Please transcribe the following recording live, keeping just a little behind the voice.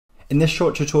In this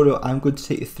short tutorial, I'm going to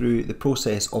take you through the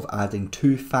process of adding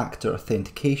two-factor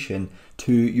authentication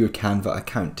to your Canva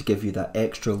account to give you that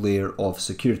extra layer of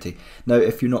security. Now,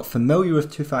 if you're not familiar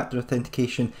with two-factor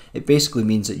authentication, it basically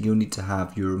means that you'll need to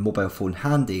have your mobile phone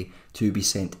handy to be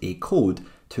sent a code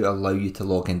to allow you to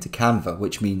log into Canva,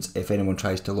 which means if anyone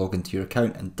tries to log into your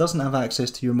account and doesn't have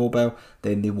access to your mobile,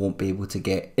 then they won't be able to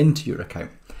get into your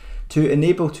account. To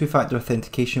enable two-factor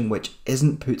authentication, which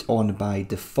isn't put on by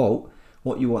default,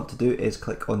 what you want to do is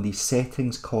click on the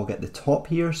settings cog at the top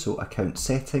here, so account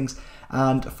settings,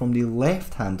 and from the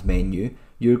left hand menu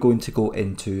you're going to go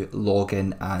into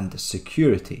login and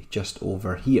security just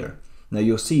over here. Now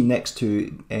you'll see next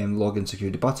to login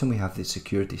security button we have the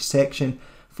security section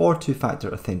for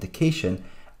two-factor authentication,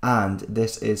 and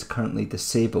this is currently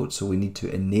disabled, so we need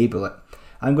to enable it.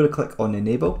 I'm going to click on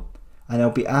enable and I'll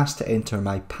be asked to enter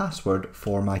my password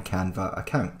for my Canva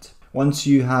account. Once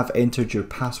you have entered your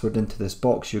password into this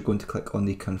box, you're going to click on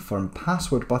the confirm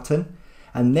password button,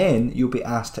 and then you'll be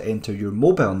asked to enter your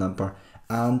mobile number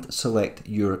and select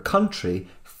your country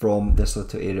from this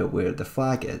little area where the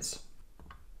flag is.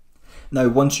 Now,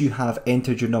 once you have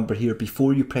entered your number here,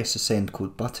 before you press the send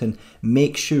code button,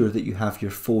 make sure that you have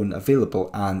your phone available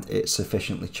and it's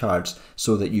sufficiently charged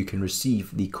so that you can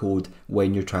receive the code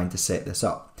when you're trying to set this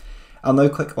up. I'll now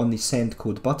click on the send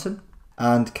code button,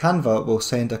 and Canva will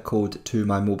send a code to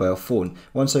my mobile phone.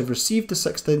 Once I've received the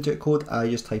 6-digit code, I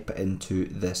just type it into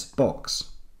this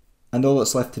box. And all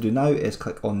that's left to do now is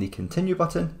click on the continue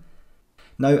button.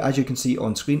 Now, as you can see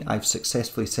on screen, I've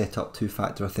successfully set up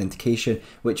two-factor authentication,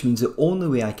 which means the only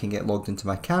way I can get logged into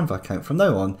my Canva account from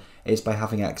now on is by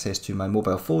having access to my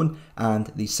mobile phone and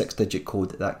the 6-digit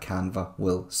code that Canva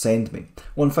will send me.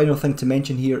 One final thing to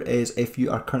mention here is if you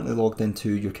are currently logged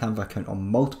into your Canva account on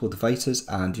multiple devices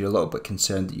and you're a little bit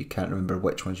concerned that you can't remember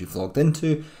which ones you've logged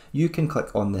into, you can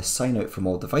click on this sign out from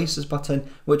all devices button,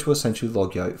 which will essentially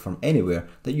log you out from anywhere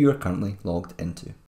that you are currently logged into.